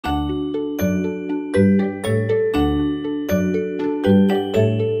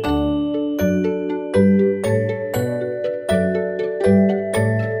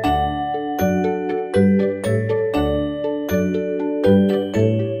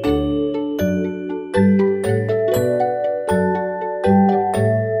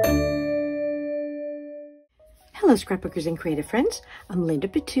Hello, scrapbookers and creative friends. I'm Linda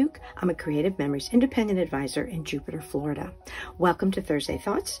Patouk. I'm a Creative Memories Independent Advisor in Jupiter, Florida. Welcome to Thursday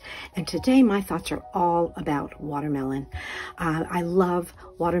Thoughts. And today my thoughts are all about watermelon. I love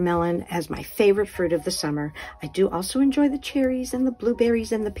watermelon as my favorite fruit of the summer. I do also enjoy the cherries and the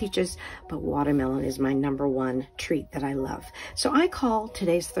blueberries and the peaches, but watermelon is my number one treat that I love. So I call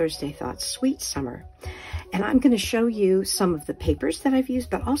today's Thursday Thoughts Sweet Summer. And I'm going to show you some of the papers that I've used,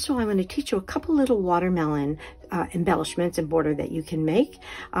 but also I'm going to teach you a couple little watermelon embellishments and border that you can make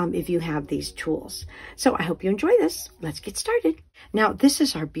if you have these tools. So I hope you enjoy this. Let's get started. Now, this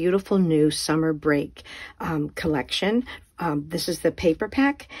is our beautiful new summer break collection. This is the paper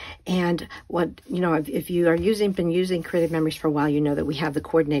pack, and if you are been using Creative Memories for a while, you know that we have the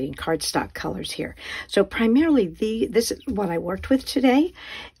coordinating cardstock colors here. So primarily this is what I worked with today,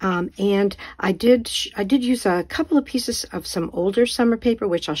 and I did use a couple of pieces of some older summer paper,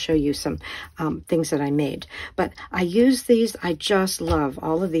 which I'll show you some things that I made. But I use these. I just love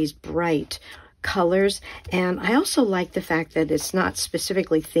all of these bright colors, and I also like the fact that it's not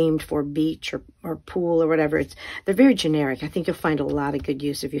specifically themed for beach or pool or whatever. They're very generic. I think you'll find a lot of good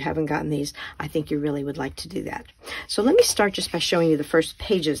use if you haven't gotten these. I think you really would like to do that. So let me start just by showing you the first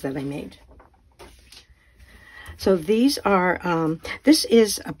pages that I made. So these are, this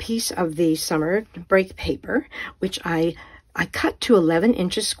is a piece of the summer break paper, which I cut to 11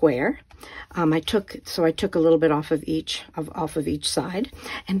 inches square. I took a little bit off of each side,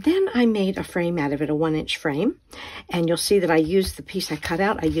 and then I made a frame out of it, a 1-inch frame, and you'll see that I used the piece I cut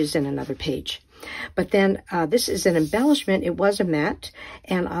out. I used in another page. But then this is an embellishment. It was a mat,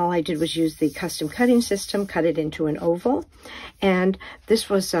 and all I did was use the custom cutting system, cut it into an oval, and this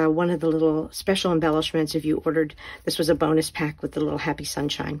was one of the little special embellishments. If you ordered, this was a bonus pack with the little happy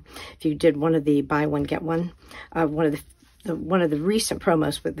sunshine. If you did one of the buy one get one, one of the recent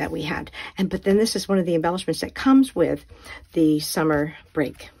promos that we had. But then this is one of the embellishments that comes with the summer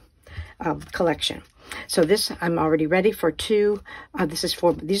break collection. So this, I'm already ready for two.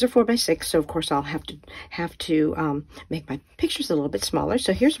 These are 4 by 6, so of course I'll have to make my pictures a little bit smaller.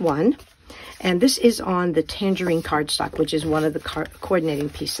 So here's one, and this is on the tangerine cardstock, which is one of the coordinating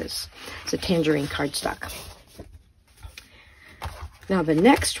pieces. It's a tangerine cardstock. Now the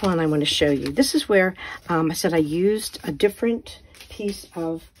next one I want to show you, this is where I said I used a different piece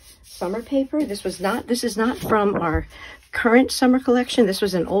of summer paper. This is not from our current summer collection. This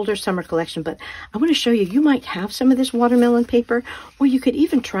was an older summer collection, but I want to show you, you might have some of this watermelon paper, or you could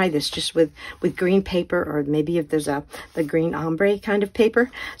even try this just with green paper, or maybe if there's the green ombre kind of paper.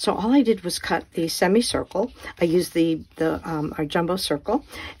 So all I did was cut the semicircle. I used our jumbo circle,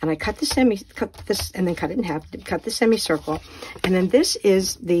 and I cut this and then cut it in half, cut the semicircle. And then this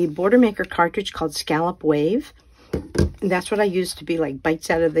is the Border Maker cartridge called Scallop Wave. And that's what I used to be like bites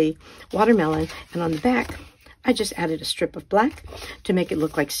out of the watermelon. And on the back, I just added a strip of black to make it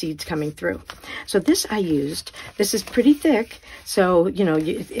look like seeds coming through. So this I used. This is pretty thick, so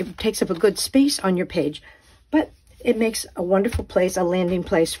it takes up a good space on your page, but it makes a wonderful place, a landing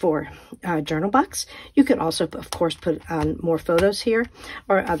place for a journal box. You could also, of course, put on more photos here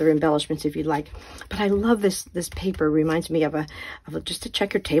or other embellishments if you'd like. But I love this paper. It reminds me of just a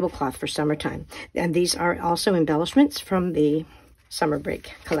checker tablecloth for summertime. And these are also embellishments from the summer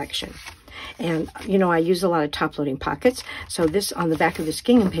break collection. And I use a lot of top-loading pockets. So this on the back of this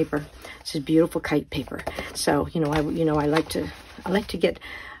gingham paper, this is beautiful kite paper. So I like to get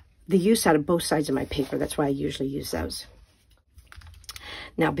the use out of both sides of my paper. That's why I usually use those.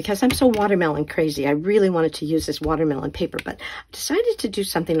 Now, because I'm so watermelon crazy, I really wanted to use this watermelon paper, but I decided to do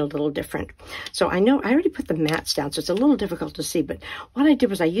something a little different. So I know I already put the mats down, so it's a little difficult to see, but what I did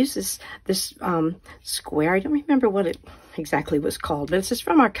was I used this square. I don't remember what it exactly was called, but this is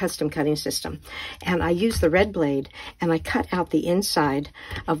from our custom cutting system. And I used the red blade, and I cut out the inside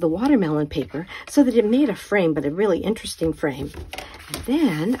of the watermelon paper so that it made a frame, but a really interesting frame. And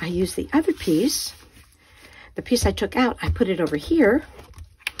then I used the other piece, the piece I took out, I put it over here,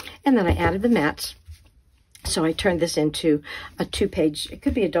 and then I added the mats. So I turned this into a 2-page, it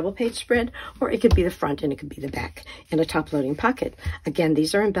could be a double-page spread, or it could be the front and it could be the back in a top-loading pocket. Again,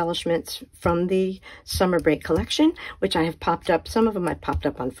 these are embellishments from the summer break collection, which I have popped up. Some of them I popped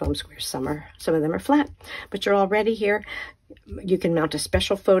up on foam square. Some of them are flat, but you're all ready here. You can mount a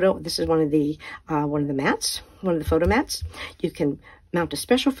special photo. This is one of the mats, one of the photo mats. You can mount a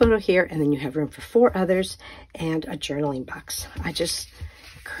special photo here, and then you have room for 4 others and a journaling box. I just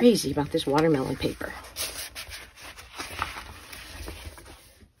crazy about this watermelon paper.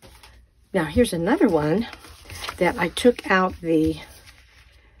 Now here's another one that I took out the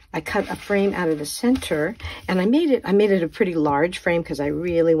I cut a frame out of the center, and I made it a pretty large frame because I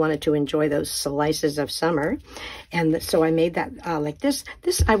really wanted to enjoy those slices of summer. And so I made that like this.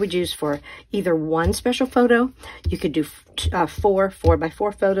 This I would use for either one special photo. You could do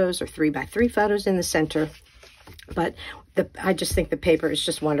 4x4 photos or 3x3 photos in the center. But I just think the paper is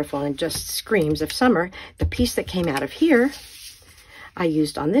just wonderful and just screams of summer. The piece that came out of here, I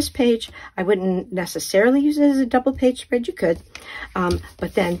used on this page. I wouldn't necessarily use it as a double page spread. You could.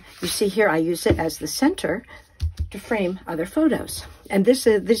 But then you see here, I use it as the center to frame other photos. And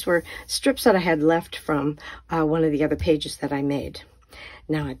these were strips that I had left from one of the other pages that I made.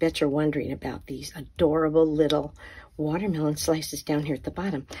 Now, I bet you're wondering about these adorable little watermelon slices down here at the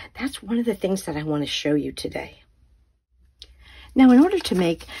bottom. That's one of the things that I want to show you today. Now, in order to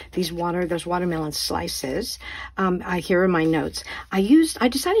make those watermelon slices, here are my notes. I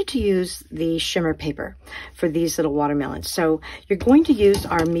decided to use the shimmer paper for these little watermelons. So you're going to use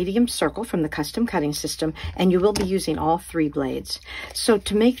our medium circle from the custom cutting system, and you will be using all 3 blades. So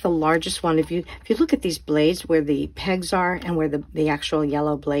to make the largest one, if you look at these blades where the pegs are and where the actual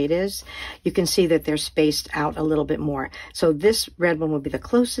yellow blade is, you can see that they're spaced out a little bit more. So this red one would be the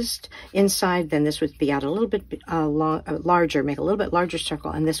closest inside, then this would be out a little bit larger, make a little bit larger circle,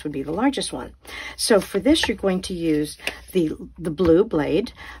 and this would be the largest one. So for this, you're going to use the blue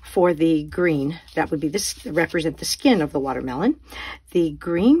blade. For the green, that would be represent the skin of the watermelon. The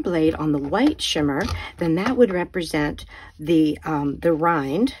green blade on the white shimmer, then that would represent the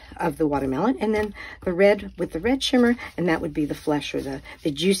rind of the watermelon, and then the red with the red shimmer, and that would be the flesh or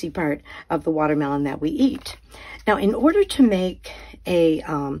the juicy part of the watermelon that we eat. Now, in order to make we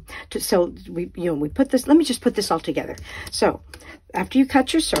put this, let me just put this all together. So after you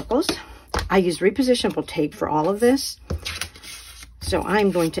cut your circles, I use repositionable tape for all of this. So I'm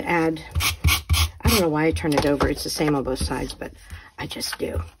going to add, I don't know why I turn it over. It's the same on both sides, but I just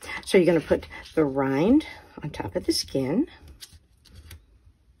do. So you're going to put the rind on top of the skin.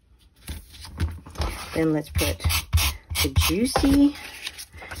 Then let's put the juicy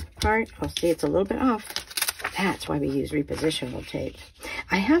part. Oh, see, it's a little bit off. That's why we use repositionable tape.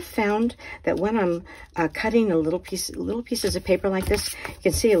 I have found that when I'm cutting little pieces of paper like this, you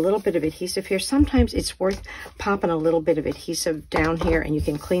can see a little bit of adhesive here. Sometimes it's worth popping a little bit of adhesive down here, and you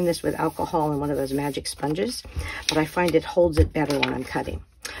can clean this with alcohol and one of those magic sponges. But I find it holds it better when I'm cutting.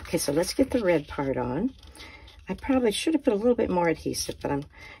 Okay, so let's get the red part on. I probably should have put a little bit more adhesive, but I'm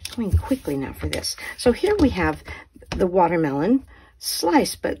going quickly now for this. So here we have the watermelon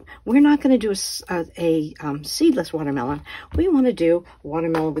slice, but we're not going to do a seedless watermelon. We want to do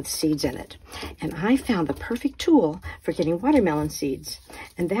watermelon with seeds in it. And I found the perfect tool for getting watermelon seeds,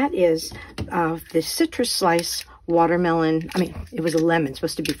 and that is the citrus slice watermelon. I mean, it was a lemon,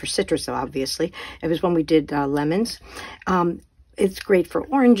 supposed to be for citrus, so obviously. It was when we did lemons. It's great for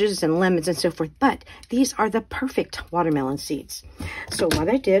oranges and lemons and so forth, but these are the perfect watermelon seeds. So what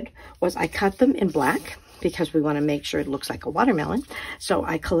I did was I cut them in black, because we want to make sure it looks like a watermelon. So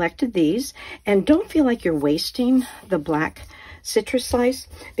I collected these, and don't feel like you're wasting the black citrus slice,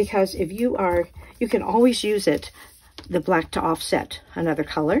 because if you can always use the black to offset another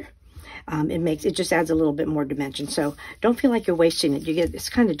color. It just adds a little bit more dimension. So don't feel like you're wasting it. It's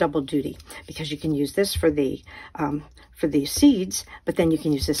kind of double duty, because you can use this for the seeds, but then you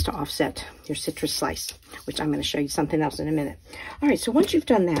can use this to offset your citrus slice, which I'm going to show you something else in a minute. All right, so once you've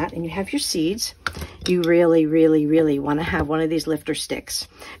done that and you have your seeds, you really, really, really want to have one of these lifter sticks,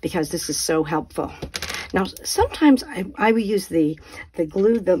 because this is so helpful. Now, sometimes I will use the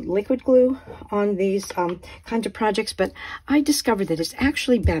liquid glue on these kinds of projects, but I discovered that it's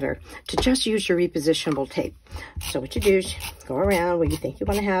actually better to just use your repositionable tape. So what you do is go around where you think you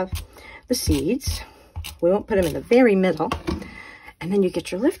want to have the seeds. We won't put them in the very middle. And then you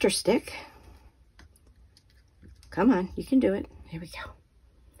get your lifter stick. Come on, you can do it. Here we go.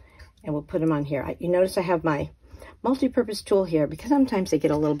 And we'll put them on here. You notice I have my multi-purpose tool here, because sometimes they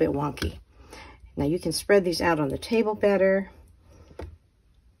get a little bit wonky. Now you can spread these out on the table better.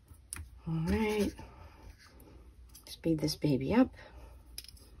 All right. Speed this baby up.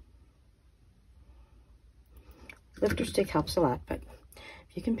 Lifter stick helps a lot, but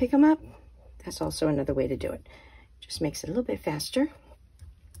if you can pick them up, that's also another way to do it. Just makes it a little bit faster.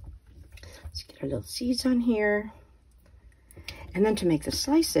 Let's get our little seeds on here. And then to make the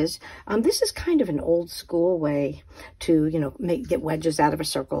slices, this is kind of an old school way to, get wedges out of a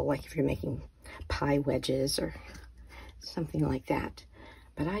circle, like if you're making pie wedges or something like that.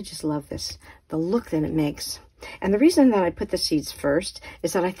 But I just love this, the look that it makes. And the reason that I put the seeds first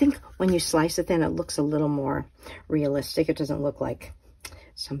is that I think when you slice it, then it looks a little more realistic. It doesn't look like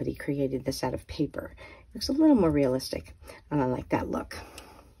somebody created this out of paper. It looks a little more realistic, and I like that look.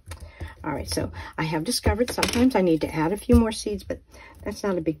 All right, so I have discovered sometimes I need to add a few more seeds, but that's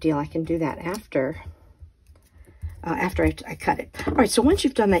not a big deal. I can do that after I cut it. All right, so once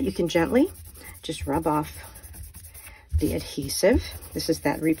you've done that, you can gently just rub off the adhesive. This is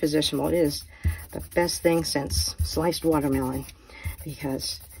that repositionable. It is the best thing since sliced watermelon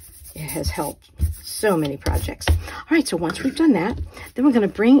because it has helped so many projects. All right, so once we've done that, then we're going to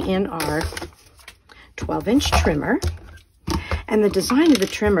bring in our 12-inch trimmer. And the design of the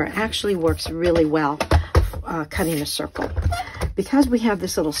trimmer actually works really well cutting a circle. Because we have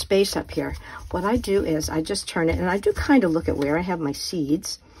this little space up here, what I do is I just turn it, and I do kind of look at where I have my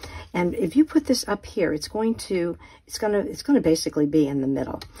seeds. And if you put this up here, it's going to basically be in the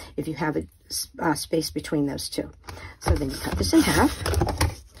middle if you have a space between those two. So then you cut this in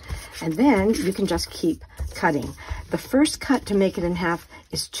half, and then you can just keep cutting. The first cut to make it in half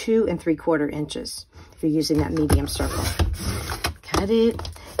is 2 3/4 inches if you're using that medium circle. Cut it,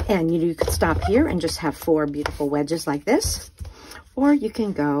 and you could stop here and just have 4 beautiful wedges like this, or you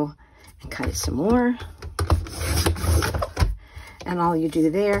can go and cut it some more. And all you do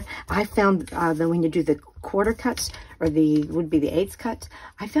there, I found that when you do the quarter cuts, or would be the 1/8 cuts,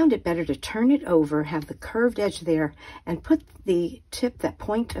 I found it better to turn it over, have the curved edge there, and put the tip, that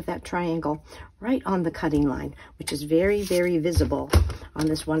point of that triangle, right on the cutting line, which is very, very visible on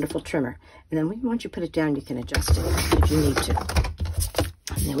this wonderful trimmer. And then once you put it down, you can adjust it if you need to.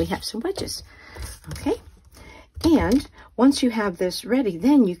 And then we have some wedges, okay? And once you have this ready,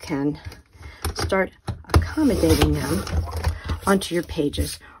 then you can start accommodating them onto your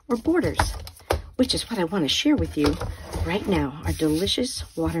pages or borders, which is what I want to share with you right now, our delicious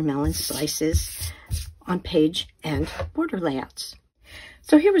watermelon slices on page and border layouts.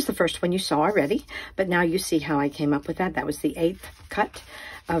 So here was the first one you saw already, but now you see how I came up with that. That was the 1/8 cut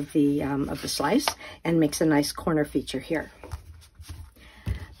of the slice, and makes a nice corner feature here.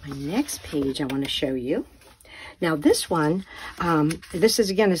 My next page I want to show you. Now this one, this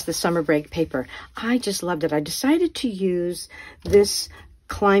is the summer break paper. I just loved it. I decided to use this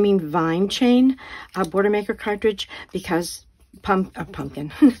climbing vine chain border maker cartridge because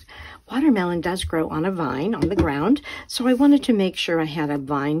watermelon does grow on a vine on the ground. So I wanted to make sure I had a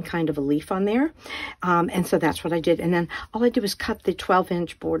vine kind of a leaf on there. And so that's what I did. And then all I did was cut the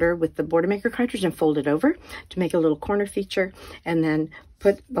 12-inch border with the border maker cartridge and fold it over to make a little corner feature, and then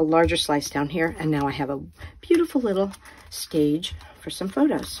put the larger slice down here. And now I have a beautiful little stage for some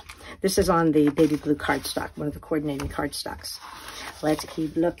photos. This is on the baby blue cardstock, one of the coordinating cardstocks. Let's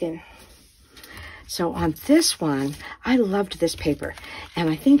keep looking. So on this one, I loved this paper. And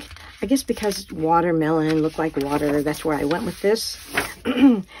I guess because watermelon looked like water, that's where I went with this.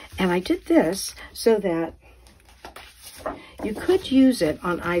 And I did this so that you could use it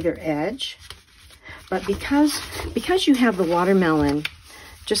on either edge. But because you have the watermelon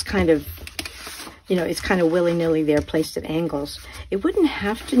just kind of, it's kind of willy-nilly there, placed at angles, it wouldn't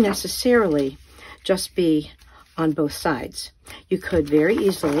have to necessarily just be on both sides. You could very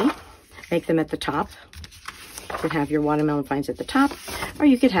easily make them at the top. You could have your watermelon vines at the top, or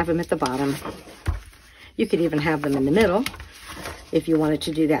you could have them at the bottom. You could even have them in the middle if you wanted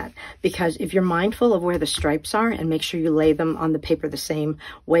to do that. Because if you're mindful of where the stripes are and make sure you lay them on the paper the same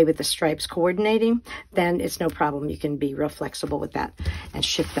way with the stripes coordinating, then it's no problem. You can be real flexible with that and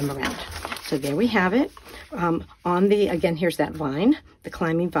shift them around. So there we have it. Again, here's that vine, the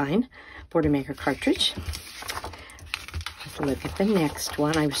climbing vine border maker cartridge. Let's look at the next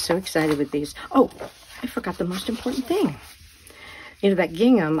one. I was so excited with these. Oh, I forgot the most important thing. That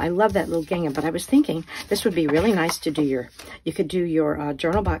gingham, I love that little gingham, but I was thinking this would be really nice to do you could do your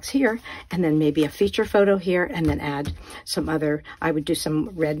journal box here, and then maybe a feature photo here, and then add I would do some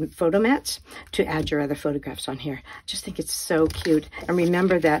red photo mats to add your other photographs on here. I just think it's so cute. And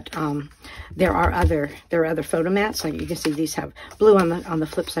remember that there are other photo mats. Like you can see these have blue on the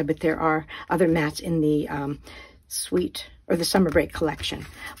flip side, but there are other mats in the the summer break collection.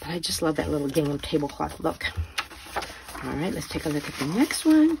 But I just love that little gingham tablecloth look. All right, let's take a look at the next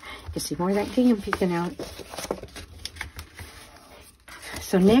one. You can see more of that gingham peeking out.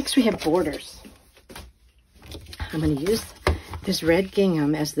 So next we have borders. I'm going to use this red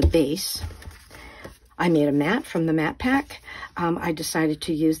gingham as the base. I made a mat from the mat pack. I decided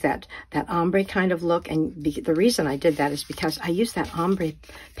to use that ombre kind of look, and the reason I did that is because I used that ombre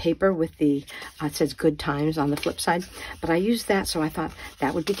paper with the, it says Good Times on the flip side, but I used that, so I thought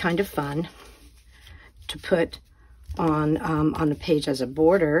that would be kind of fun to put on the page as a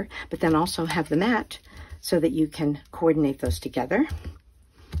border, but then also have the mat so that you can coordinate those together.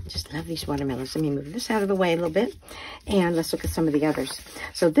 Just love these watermelons. Let me move this out of the way a little bit, and let's look at some of the others.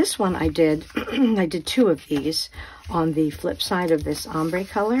 So this one I did, I did 2 of these on the flip side of this ombre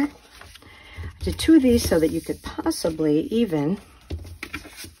color. did 2 of these so that you could possibly even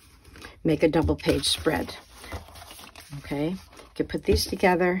make a double page spread. Okay, you could put these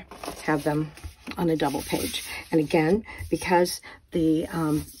together, have them on a double page. And again, because the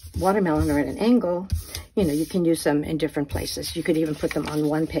watermelon are at an angle, you know, you can use them in different places. You could even put them on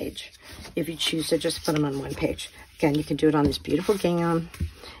one page if you choose to just put them on one page. Again, you can do it on this beautiful gingham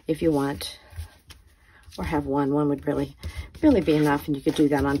if you want, or have one. One would really be enough, and you could do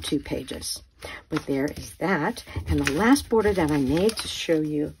that on 2 pages. But there is that. And the last border that I made to show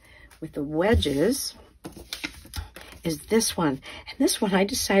you with the wedges is this one. And this one I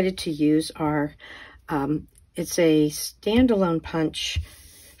decided to use our, it's a standalone punch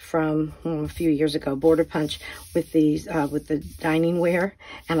from a few years ago, border punch with these, with the dining ware.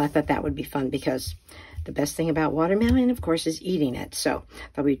 And I thought that would be fun because the best thing about watermelon, of course, is eating it. So I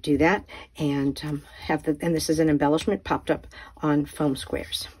thought we'd do that and and this is an embellishment popped up on foam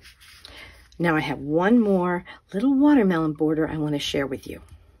squares. Now I have one more little watermelon border I want to share with you.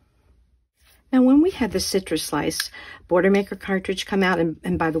 Now, when we had the Citrus Slice Border Maker cartridge come out,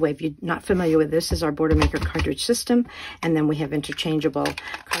 and by the way, if you're not familiar with this, is our Border Maker cartridge system, and then we have interchangeable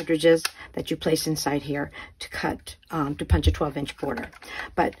cartridges that you place inside here to cut, to punch a 12-inch border.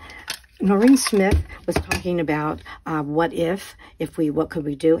 But Noreen Smith was talking about what could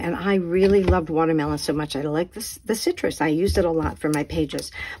we do, and I really loved watermelon so much. I like the citrus. I used it a lot for my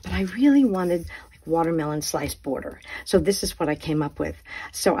pages, but I really wanted watermelon slice border. So this is what I came up with.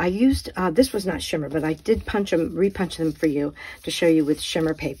 So I used, this was not shimmer, but I did repunch them for you to show you with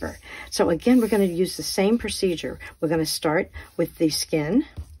shimmer paper. So again, we're going to use the same procedure. We're going to start with the skin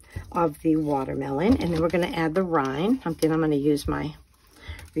of the watermelon, and then we're going to add the rind. Then I'm going to use my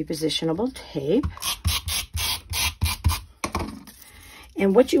repositionable tape.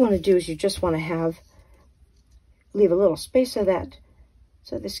 And what you want to do is you just want to leave a little space so that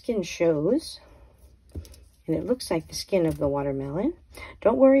the skin shows. And it looks like the skin of the watermelon.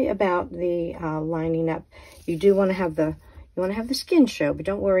 Don't worry about the lining up. You do want to have the skin show, but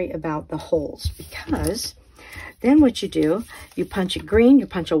don't worry about the holes, because then what you do, you punch a green, you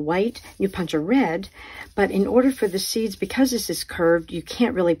punch a white, you punch a red, but in order for the seeds, because this is curved, you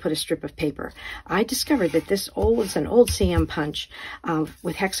can't really put a strip of paper. I discovered that it's an old CM punch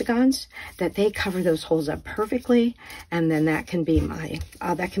with hexagons, that they cover those holes up perfectly, and then that can be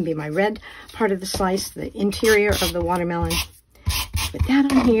my red part of the slice, the interior of the watermelon. Put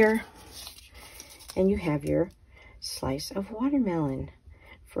that on here, and you have your slice of watermelon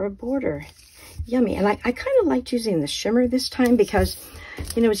for a border. Yummy. And I kind of liked using the shimmer this time because,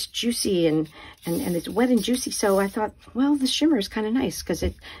 you know, it's juicy and it's wet and juicy. So I thought, well, the shimmer is kind of nice because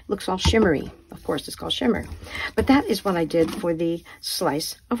it looks all shimmery. Of course, it's called shimmer. But that is what I did for the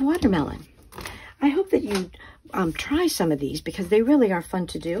slice of watermelon. I hope that you try some of these because they really are fun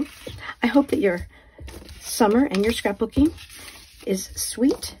to do. I hope that your summer and your scrapbooking is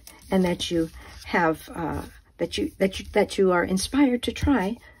sweet, and that you have that you are inspired to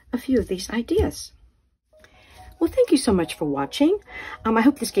try a few of these ideas. Well, thank you so much for watching. I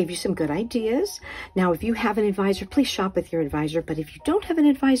hope this gave you some good ideas. Now, if you have an advisor, please shop with your advisor. But if you don't have an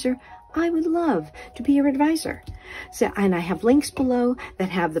advisor, I would love to be your advisor. And I have links below that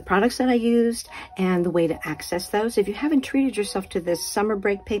have the products that I used and the way to access those. If you haven't treated yourself to this summer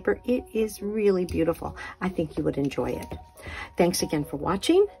break paper, it is really beautiful. I think you would enjoy it. Thanks again for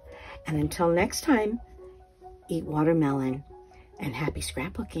watching. And until next time, eat watermelon and happy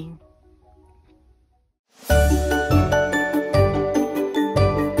scrapbooking.